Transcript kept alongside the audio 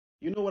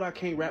You know what I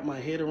can't wrap my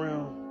head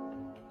around?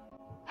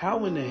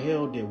 How in the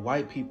hell did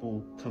white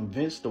people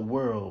convince the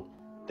world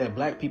that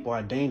black people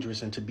are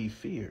dangerous and to be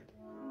feared?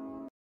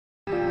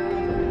 So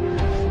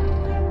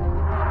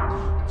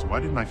why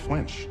didn't I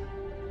flinch?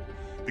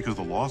 Because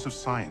the laws of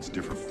science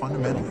differ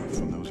fundamentally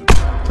from those of...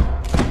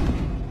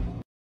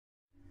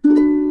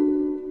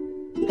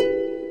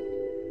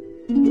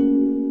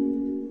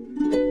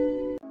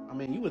 I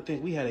mean, you would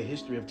think we had a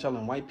history of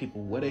telling white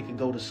people where they could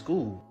go to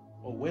school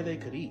or where they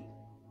could eat.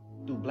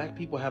 Do black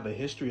people have a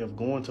history of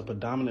going to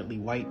predominantly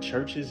white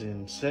churches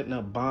and setting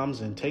up bombs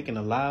and taking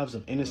the lives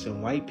of innocent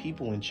white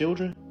people and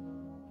children?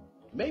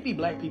 Maybe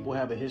black people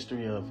have a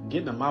history of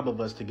getting a mob of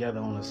us together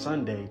on a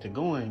Sunday to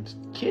go and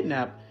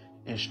kidnap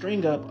and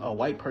string up a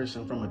white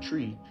person from a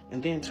tree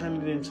and then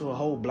turn it into a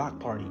whole block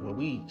party where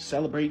we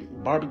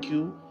celebrate,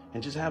 barbecue,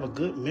 and just have a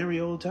good merry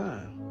old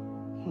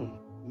time.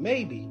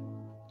 Maybe,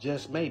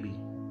 just maybe,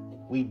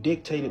 we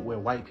dictated where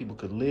white people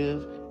could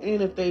live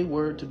and if they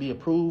were to be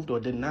approved or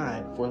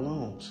denied for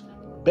loans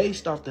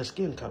based off their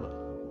skin color.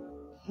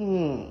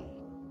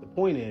 The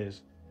point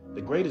is,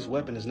 the greatest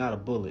weapon is not a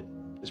bullet,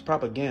 it's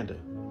propaganda.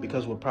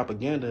 Because with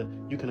propaganda,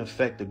 you can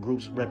affect the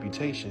group's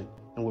reputation.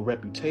 And with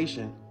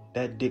reputation,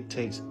 that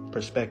dictates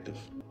perspective.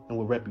 And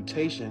with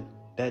reputation,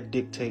 that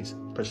dictates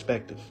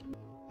perspective.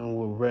 And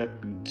with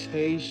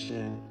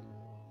reputation,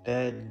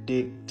 that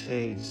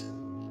dictates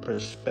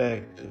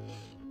perspective.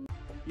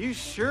 You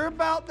sure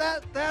about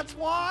that? That's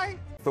why?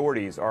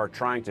 Authorities are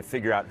trying to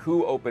figure out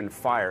who opened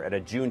fire at a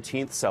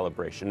Juneteenth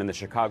celebration in the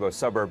Chicago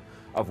suburb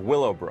of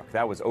Willowbrook.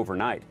 That was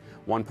overnight.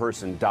 One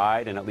person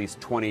died and at least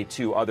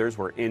 22 others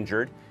were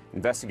injured.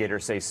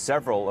 Investigators say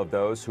several of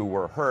those who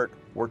were hurt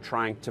were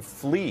trying to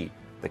flee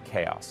the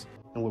chaos.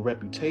 And with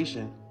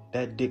reputation,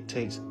 that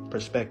dictates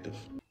perspective.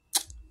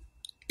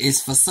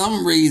 It's for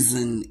some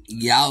reason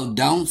y'all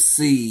don't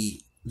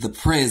see the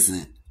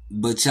present,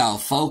 but y'all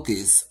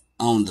focus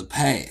on the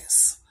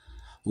past.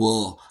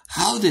 Well,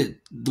 how did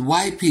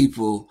white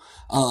people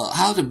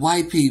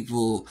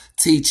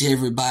teach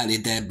everybody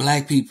that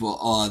black people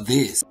are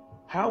this?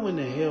 How in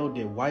the hell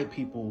did white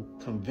people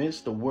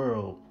convince the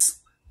world?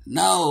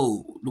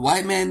 No, the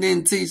white man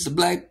didn't teach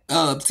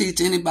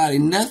teach anybody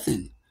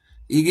nothing.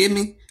 You get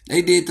me?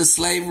 They did the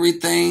slavery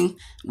thing.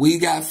 We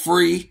got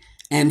free.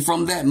 And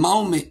from that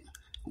moment,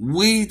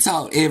 we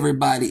taught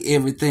everybody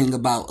everything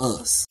about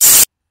us.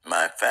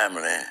 My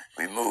family,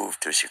 we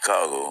moved to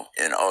Chicago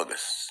in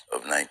August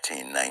of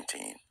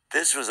 1919.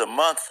 This was a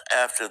month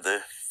after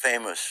the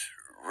famous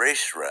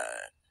race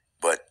riot,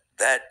 but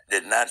that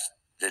did not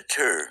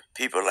deter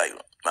people like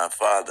my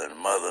father and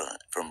mother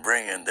from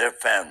bringing their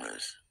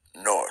families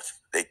north.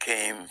 They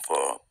came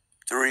for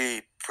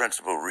three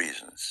principal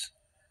reasons: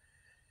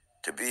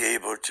 to be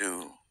able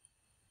to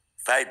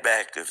fight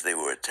back if they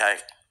were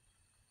attacked,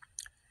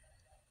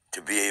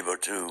 to be able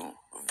to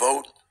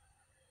vote,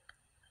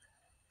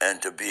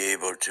 and to be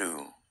able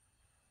to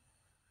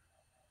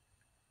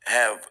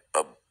have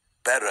a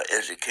better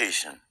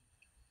education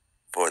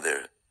for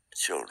their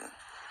children.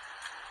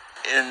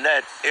 In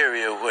that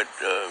area, what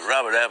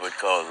Robert Abbott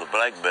calls the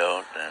Black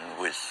Belt, and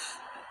which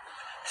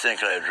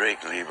Sinclair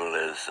Drake labeled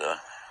as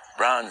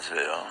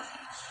Brownsville,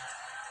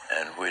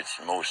 and which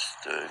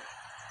most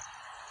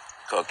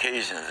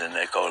Caucasians in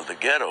there call the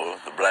ghetto,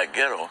 the Black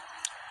Ghetto.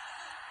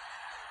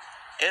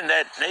 In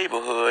that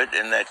neighborhood,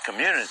 in that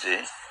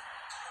community,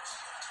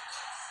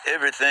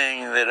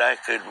 everything that I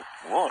could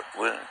want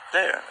was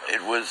there.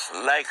 It was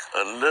like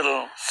a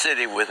little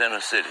city within a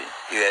city.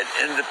 You had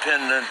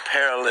independent,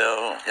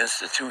 parallel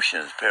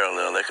institutions,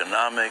 parallel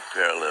economic,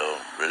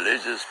 parallel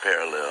religious,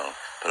 parallel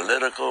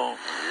political.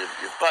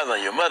 Your father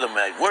and your mother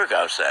might work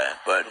outside,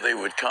 but they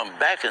would come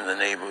back in the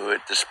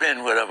neighborhood to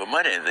spend whatever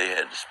money they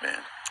had to spend.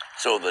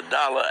 So the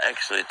dollar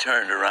actually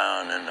turned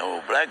around in the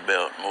old Black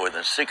Belt more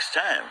than 6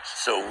 times.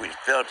 So we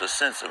felt a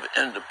sense of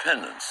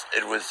independence.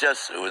 It was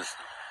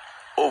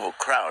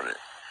overcrowded.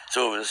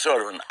 So it was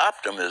sort of an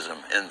optimism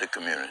in the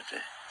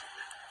community.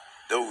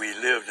 Though we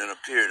lived in a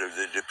period of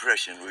the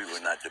Depression, we were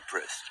not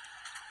depressed.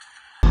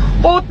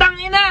 Putang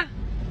ina!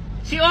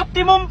 Si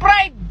Optimum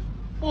Pride!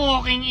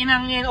 Puking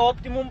inang yan,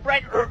 Optimum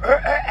Pride!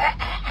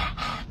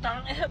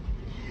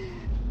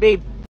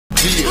 Babe.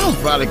 Yeah,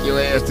 frolic your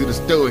ass to the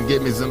store and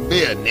get me some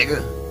beer,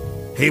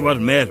 nigga. He was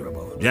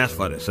miserable, just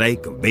for the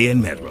sake of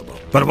being miserable.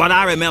 But what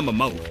I remember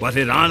most was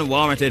his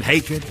unwarranted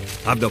hatred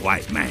of the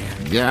white man.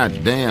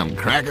 Goddamn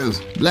crackers.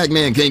 Black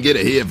man can't get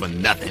ahead for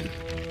nothing.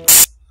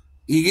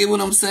 You get what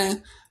I'm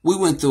saying? We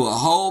went through a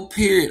whole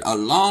period, a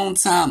long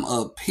time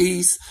of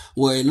peace,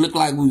 where it looked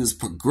like we was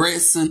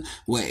progressing,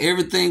 where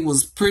everything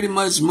was pretty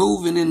much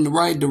moving in the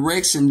right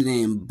direction.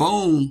 Then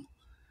boom,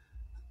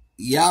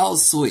 y'all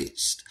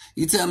switched.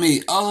 You tell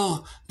me,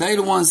 oh, they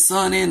the ones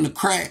son in the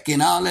crack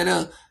and all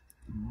that.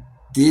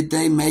 Did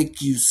they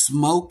make you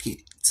smoke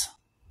it?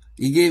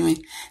 You get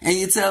me? And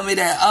you tell me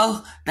that,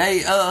 oh,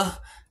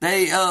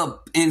 they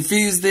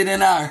infused it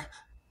in our.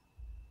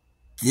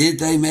 Did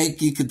they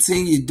make you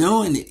continue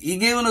doing it? You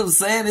get what I'm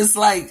saying? It's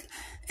like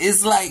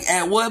it's like,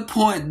 at what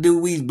point do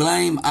we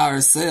blame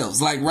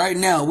ourselves? Like right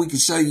now, we can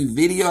show you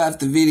video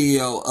after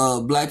video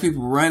of black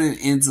people running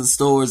into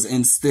stores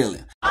and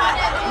stealing.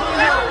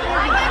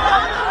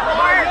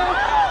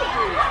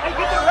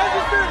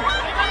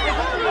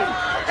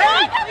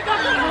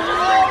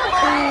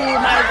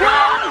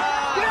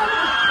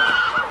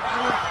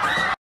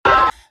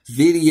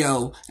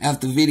 Video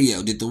after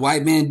video. Did the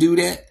white man do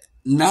that?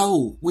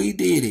 No, we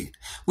did it.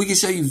 We can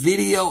show you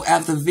video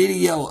after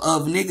video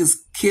of niggas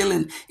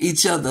killing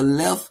each other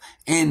left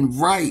and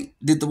right.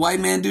 Did the white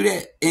man do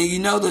that? And you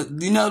know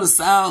the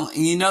sound,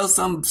 and you know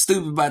something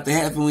stupid about to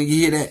happen when you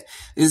hear that.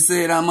 It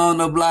said, I'm on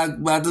the block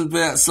about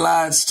to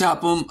slides,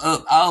 chop them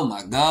up. Oh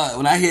my God.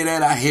 When I hear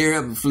that, I hear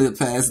up and flip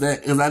past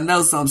that because I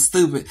know something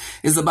stupid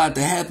is about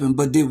to happen.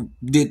 But did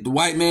the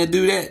white man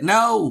do that?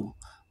 No,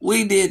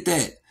 we did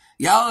that.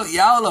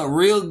 Y'all are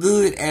real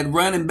good at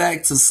running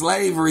back to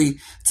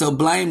slavery to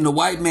blame the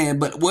white man.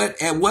 But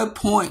at what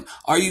point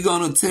are you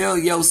going to tell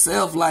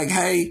yourself like,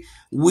 hey,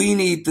 we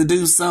need to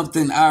do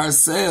something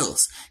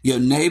ourselves? Your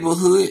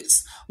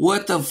neighborhoods,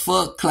 what the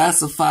fuck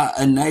classify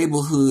a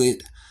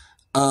neighborhood,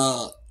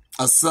 a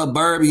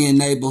suburban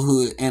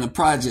neighborhood and a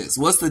projects?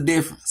 What's the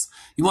difference?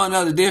 You want to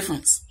know the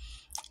difference?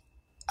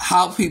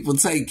 How people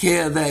take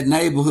care of that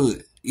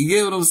neighborhood. You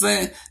get what I'm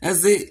saying?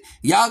 That's it.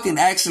 Y'all can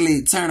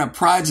actually turn a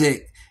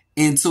project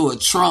into a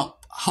Trump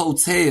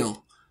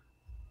hotel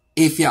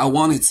if y'all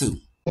wanted to.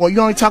 Well, you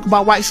only talk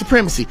about white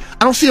supremacy.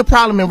 I don't see a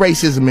problem in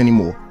racism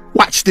anymore.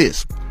 Watch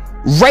this.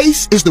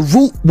 Race is the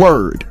root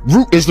word.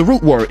 Root is the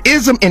root word.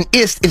 Ism and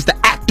ist is the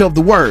act of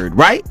the word,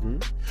 right?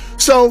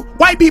 So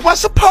white people are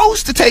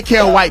supposed to take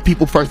care of white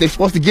people first. They're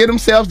supposed to give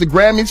themselves the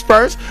Grammys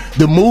first,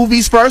 the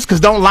movies first,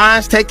 because don't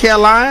lions take care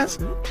of lions?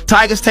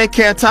 Tigers take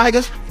care of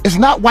tigers? It's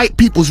not white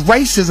people's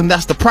racism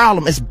that's the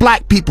problem. It's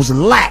black people's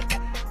lack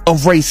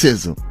of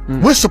racism.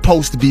 We're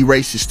supposed to be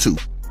racist too,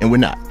 and we're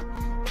not.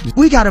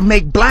 We got to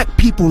make black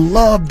people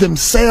love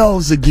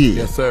themselves again.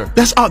 Yes, sir.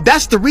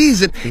 That's the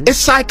reason. It's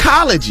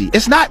psychology.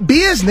 It's not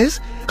business.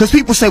 Because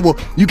people say, well,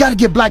 you got to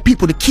give black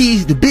people the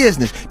keys to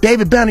business.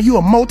 David Banner, you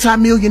a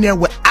multimillionaire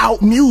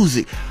without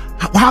music.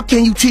 How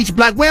can you teach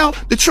black? Well,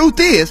 the truth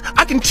is,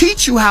 I can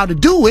teach you how to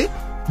do it.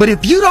 But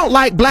if you don't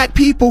like black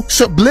people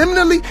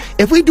subliminally,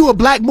 if we do a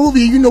black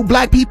movie and you know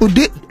black people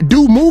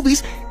do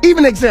movies,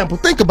 even example,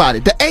 think about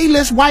it. The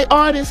A-list white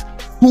artists,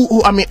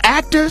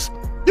 actors,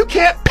 you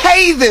can't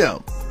pay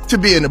them to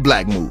be in a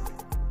black movie.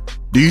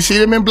 Do you see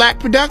them in black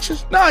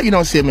productions? No, you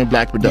don't see them in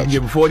black productions.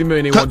 You give them $40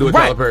 million, they want to do a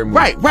Tyler Perry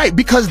movie. Right,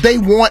 because they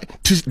want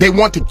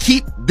to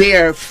keep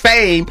their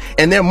fame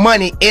and their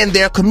money in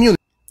their community.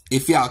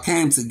 If y'all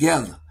came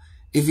together,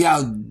 if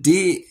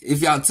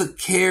y'all took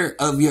care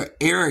of your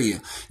area,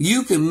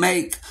 you can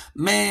make,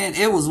 man,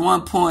 it was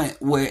one point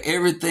where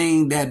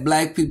everything that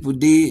black people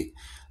did,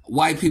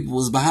 white people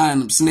was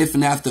behind them,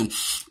 sniffing after them,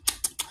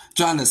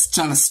 trying to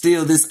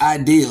steal this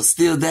ideal,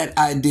 steal that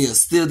ideal,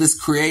 steal this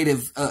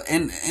creative,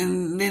 and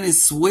then it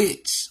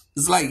switched.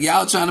 It's like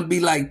y'all trying to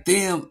be like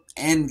them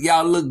and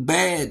y'all look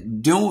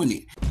bad doing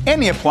it.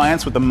 Any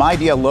appliance with the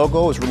MyDeal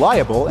logo is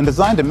reliable and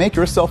designed to make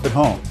yourself at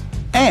home.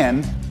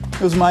 And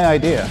it was my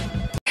idea.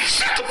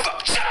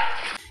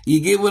 You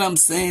get what I'm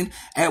saying?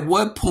 At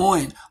what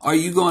point are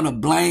you going to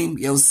blame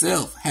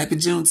yourself? Happy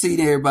Juneteenth,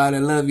 everybody. I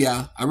love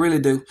y'all. I really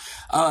do.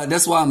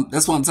 That's why I'm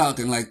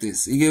talking like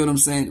this. You get what I'm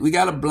saying? We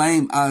got to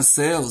blame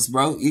ourselves,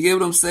 bro. You get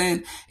what I'm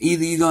saying?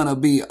 Either you're going to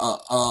be a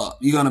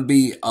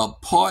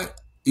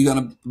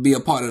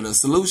part of the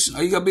solution,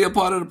 or you're going to be a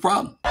part of the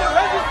problem.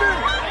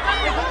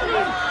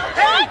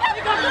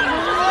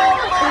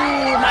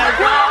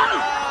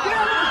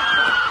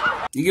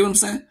 You get what I'm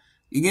saying?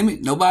 You get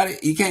me?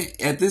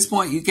 At this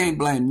point, you can't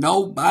blame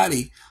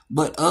nobody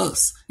but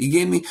us. You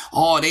get me?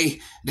 Oh,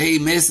 they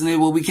messing it.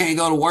 Well, we can't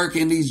go to work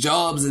in these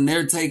jobs and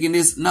they're taking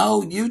this.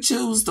 No, you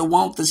choose to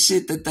want the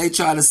shit that they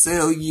try to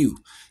sell you.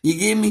 You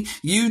get me?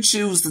 You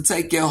choose to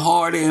take your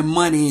hard-earned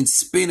money and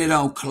spend it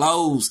on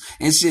clothes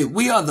and shit.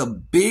 We are the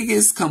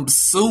biggest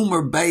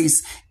consumer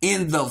base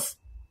in the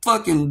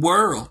fucking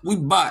world. We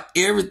buy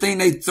everything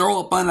they throw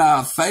up under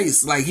our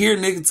face. Like, here,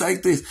 nigga,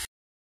 take this.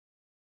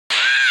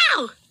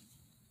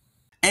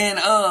 And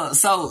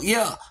so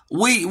yeah,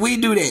 we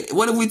do that.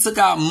 What if we took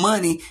our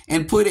money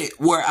and put it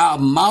where our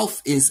mouth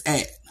is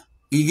at?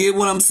 You get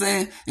what I'm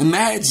saying?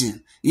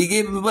 Imagine. You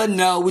get me? But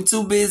no, we're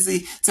too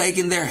busy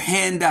taking their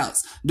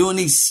handouts, doing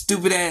these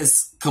stupid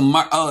ass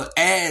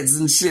ads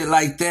and shit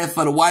like that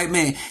for the white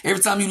man.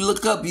 Every time you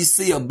look up, you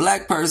see a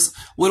black person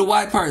with a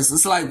white person.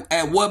 It's like,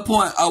 at what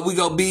point are we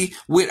gonna be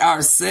with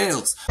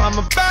ourselves?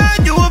 I'ma buy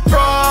you a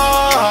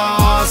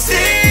frosty.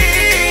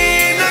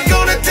 I'm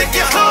gonna take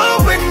you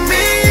home with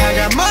me. I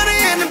got money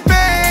in the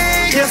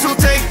bank. Yes, we'll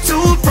take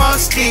 2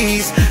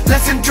 frosties.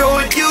 Let's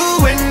enjoy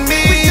you and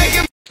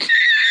me.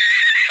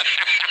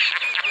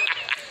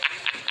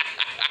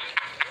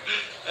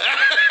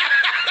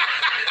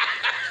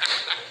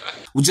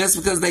 Well, just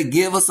because they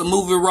give us a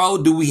movie role,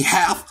 do we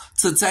have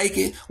to take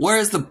it?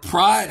 Where's the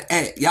pride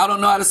at? Y'all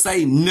don't know how to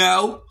say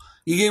no.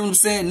 You get what I'm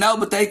saying? No,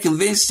 but they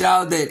convinced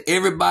y'all that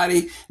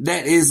everybody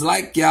that is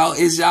like y'all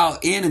is y'all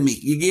enemy.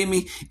 You get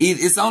me?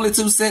 It's only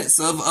two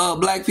sets of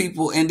black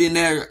people, and then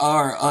there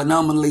are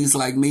anomalies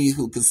like me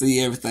who can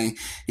see everything.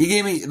 You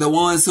get me? The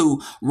ones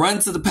who run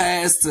to the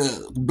past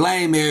to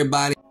blame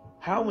everybody.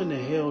 How in the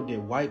hell did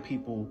white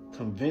people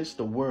convince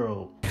the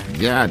world?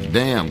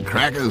 Goddamn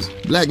crackers.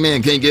 Black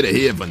man can't get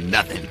ahead for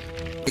nothing.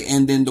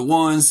 And then the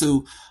ones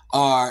who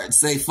are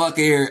say fuck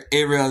every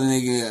other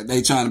nigga,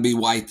 they trying to be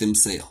white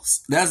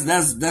themselves.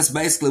 That's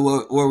basically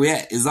where we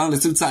at. It's only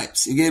two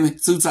types. You get me?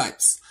 Two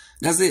types.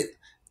 That's it.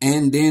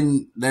 And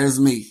then there's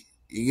me.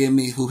 You get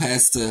me? Who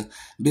has to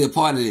be a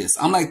part of this.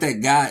 I'm like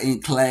that guy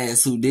in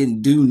class who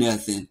didn't do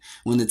nothing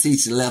when the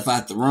teacher left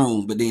out the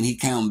room, but then he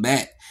come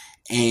back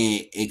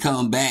and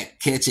come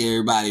back, catch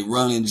everybody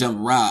running, jump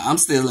around. I'm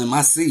still in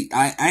my seat.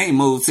 I ain't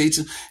moved,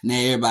 teacher. Now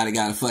everybody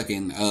got a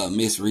fucking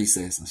miss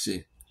recess and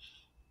shit.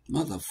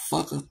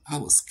 Motherfucker, I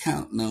was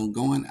counting on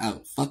going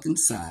out fucking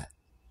side.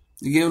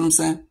 You get what I'm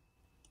saying?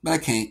 But I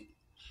can't.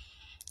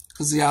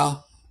 Cause of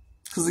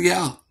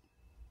y'all.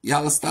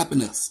 Y'all are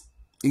stopping us.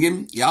 You get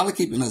me? Y'all are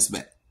keeping us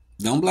back.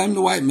 Don't blame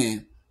the white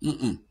man.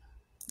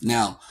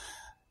 Now,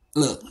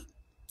 look,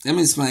 let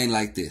me explain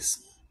like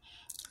this.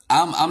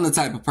 I'm the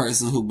type of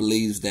person who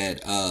believes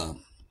that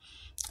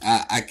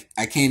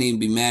I can't even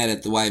be mad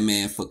at the white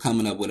man for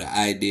coming up with an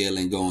ideal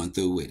and going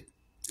through with it.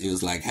 It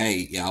was like,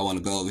 hey, y'all want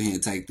to go over here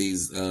and take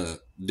these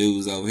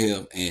dudes over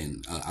here,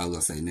 and I was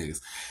gonna say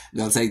niggas.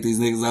 Gonna take these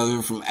niggas over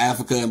here from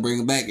Africa and bring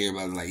them back.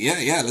 Everybody's like,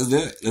 yeah, let's do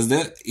it. Let's do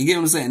it. You get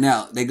what I'm saying?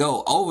 Now, they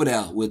go over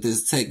there with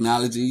this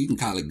technology. You can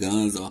call it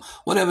guns or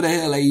whatever the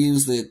hell they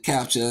use to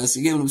capture us.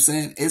 You get what I'm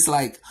saying? It's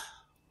like,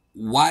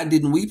 why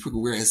didn't we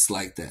progress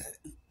like that?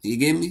 You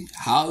get me?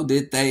 How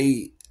did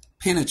they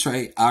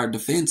penetrate our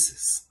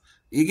defenses?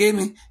 You get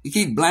me? You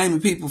keep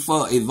blaming people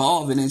for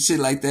evolving and shit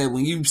like that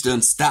when you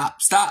done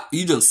stopped.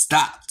 You just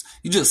stopped.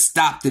 You just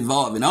stopped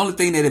evolving. The only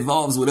thing that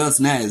evolves with us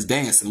now is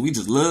dancing. We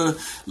just love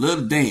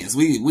to dance.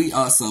 We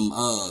are some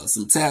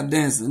tap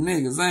dancing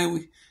niggas, ain't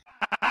we?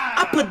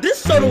 I put this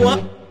soda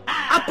up.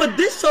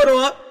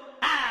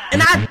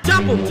 And I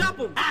jump 'em.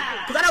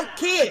 Cause I don't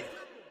care.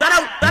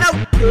 I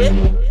don't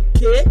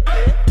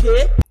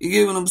care. You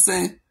get what I'm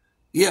saying?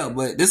 Yeah,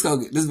 but this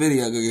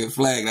video gonna get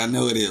flagged. I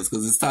know it is,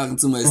 because it's talking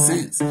too much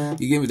sense.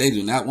 You get me? They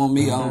do not want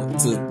me on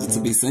to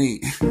be seen.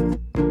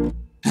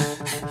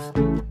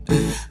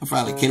 I'm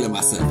probably killing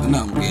myself. I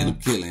know I'm gonna end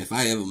up killing. If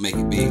I ever make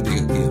it big, they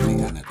gonna kill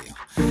me. I know they.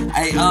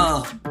 Hey,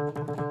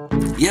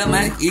 yeah,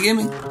 man, you get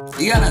me?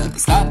 You gotta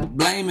stop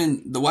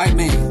blaming the white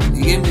man.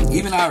 You get me?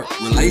 Even our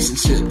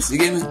relationships, you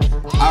get me?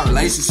 Our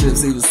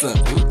relationships even suck.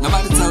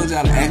 Nobody told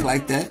y'all to act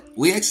like that.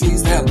 We actually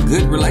used to have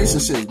good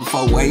relationships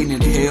before Waiting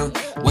to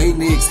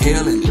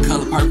Exhale and The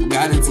Color Purple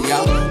got into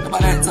y'all.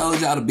 Nobody had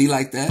told y'all to be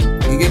like that.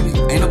 You get me?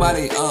 Ain't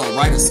nobody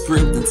write a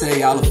script and tell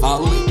y'all to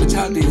follow it, but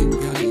y'all did. You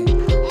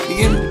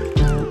get me?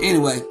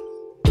 Anyway,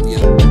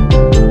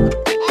 yeah.